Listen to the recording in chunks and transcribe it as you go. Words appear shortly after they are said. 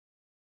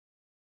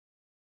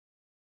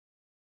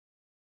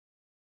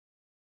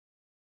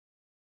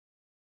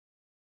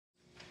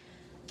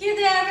Good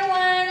day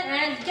everyone,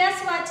 and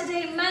guess what?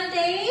 Today,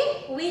 Monday,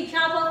 we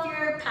drop off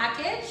your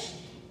package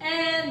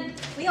and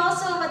we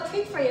also have a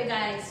treat for you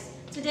guys.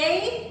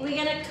 Today, we're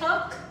gonna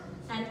cook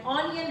an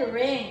onion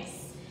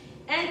rings.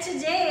 And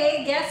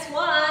today, guess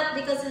what?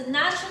 Because it's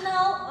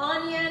National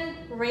Onion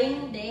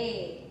Ring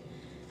Day.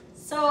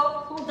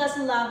 So, who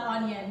doesn't love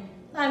onion?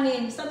 I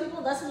mean, some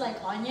people doesn't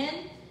like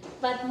onion,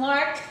 but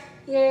Mark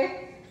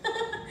here,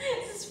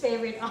 it's his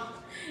favorite.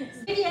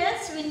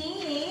 Ingredients, we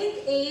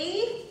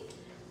need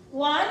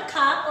 1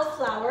 cup of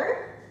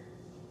flour.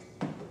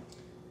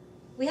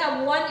 We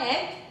have 1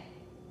 egg,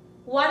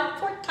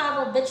 1/4 cup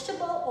of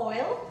vegetable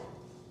oil,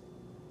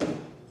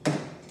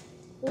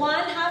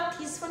 1/2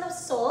 teaspoon of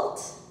salt.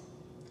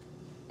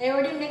 I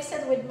already mixed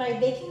it with my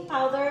baking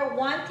powder,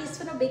 1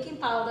 teaspoon of baking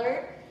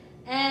powder.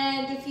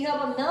 And if you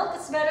have a milk,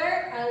 it's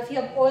better. If you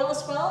have oil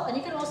as well, and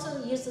you can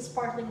also use the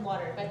sparkling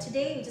water. But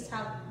today we just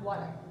have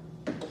water.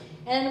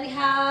 And we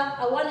have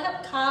a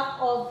 1/2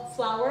 cup of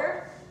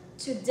flour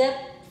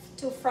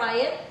to fry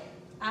it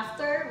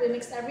after we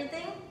mix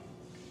everything.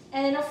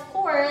 And then of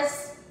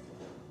course,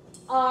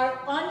 our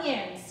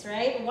onions,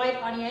 right? White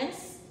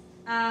onions.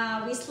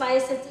 We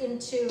slice it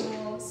into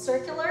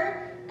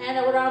circular and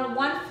around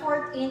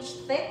 1/4 inch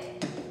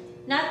thick.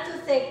 Not too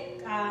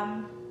thick.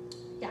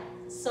 Yeah,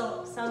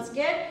 so sounds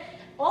good.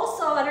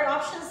 Also, other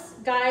options,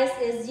 guys,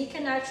 is you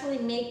can actually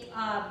make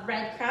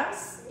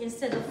breadcrumbs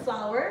instead of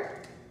flour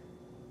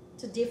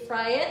to deep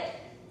fry it.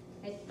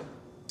 Right?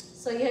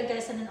 So you have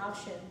guys an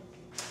option.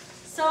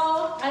 So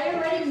I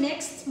already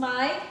mixed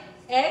my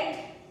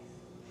egg,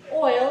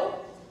 oil,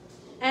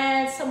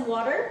 and some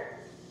water.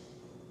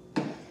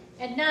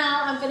 And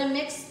now I'm gonna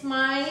mix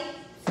my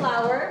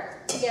flour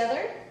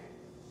together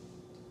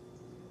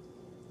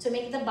to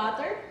make the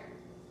batter.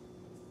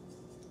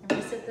 I'm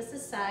gonna set this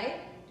aside.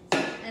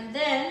 And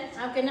then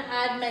I'm gonna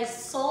add my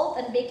salt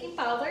and baking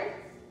powder.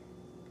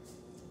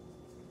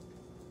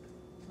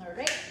 All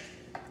right.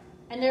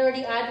 And I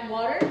already add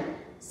water.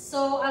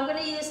 So I'm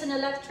gonna use an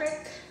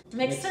electric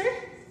mixer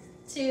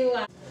to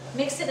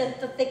mix it and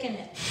to thicken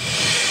it.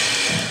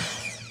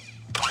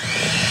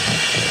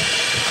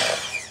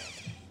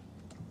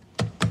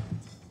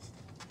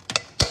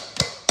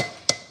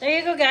 There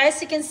you go,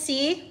 guys. You can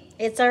see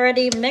it's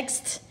already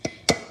mixed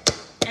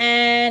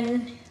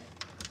and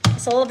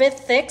it's a little bit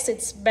thick, so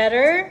it's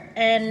better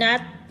and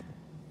not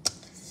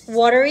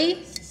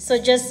watery. So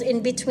just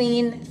in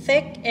between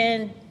thick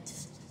and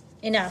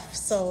enough.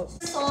 So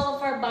this is all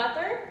of our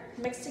butter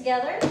mixed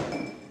together.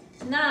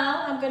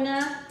 Now I'm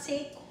gonna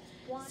take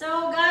one.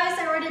 So guys,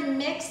 I already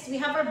mixed. We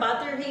have our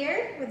butter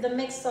here with the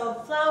mix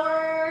of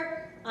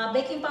flour,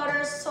 baking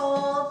powder,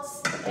 salt,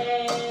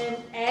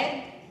 and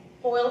egg,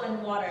 oil,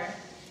 and water.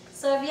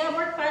 So if you have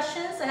more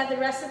questions, I have the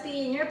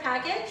recipe in your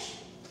package.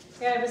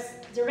 There is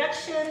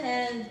direction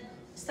and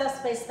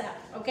step by step,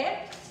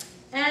 okay?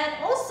 And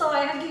also,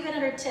 I have given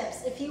other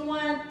tips. If you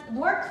want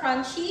more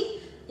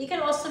crunchy, you can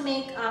also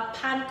make a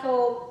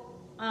panko.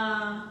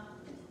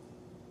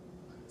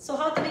 So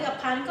how to make a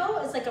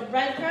panko is like a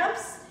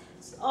breadcrumbs,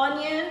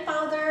 onion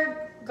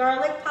powder,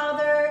 garlic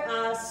powder,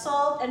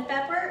 salt and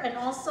pepper, and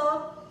also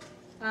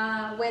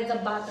with the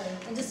butter.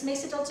 And just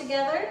mix it all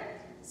together.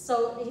 So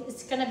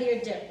it's gonna be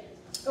your dip.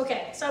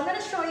 Okay, so I'm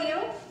gonna show you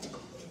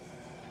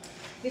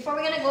before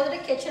we're gonna go to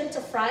the kitchen to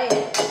fry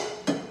it.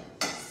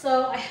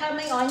 So I have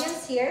my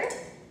onions here,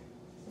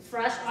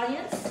 fresh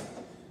onions.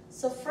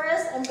 So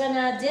first I'm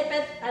gonna dip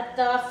it at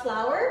the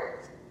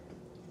flour.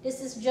 This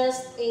is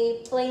just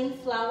a plain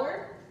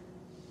flour.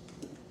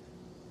 You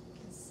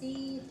can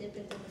see, dip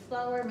it in the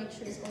flour, make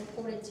sure it's all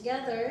coated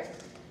together.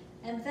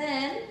 And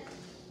then,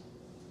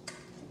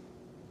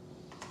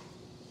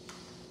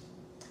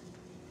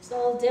 it's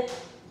all dipped.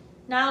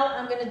 Now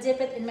I'm gonna dip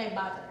it in my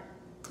butter.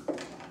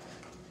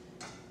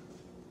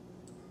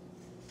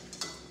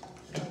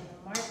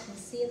 Mark can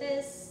see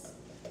this.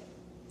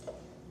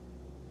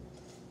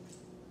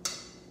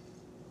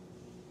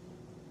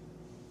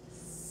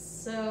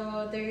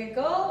 So there you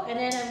go. And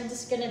then I'm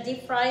just gonna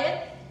deep fry it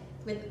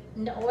with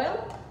the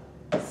oil.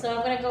 So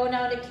I'm gonna go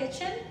now in the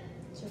kitchen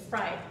to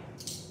fry it.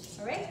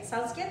 All right,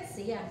 sounds good.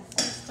 See ya.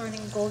 It's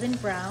turning golden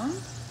brown.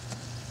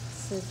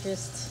 So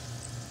just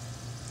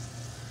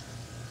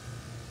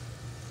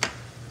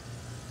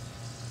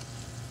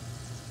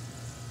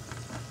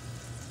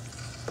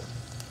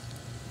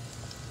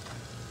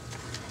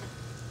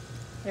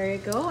there you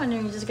go, and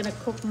then you're just gonna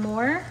cook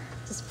more.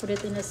 Just put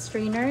it in a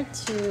strainer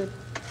to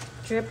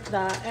drip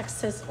the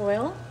excess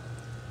oil.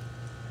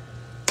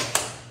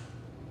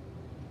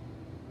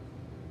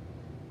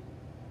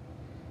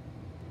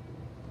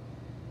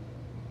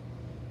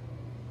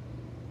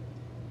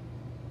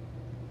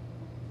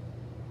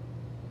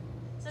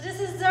 So this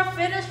is the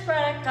finished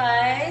product,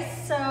 guys.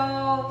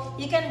 So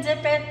you can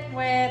dip it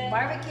with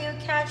barbecue,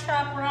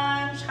 ketchup,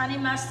 ranch, honey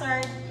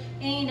mustard,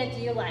 any that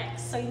you like.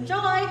 So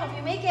enjoy, hope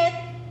you make it.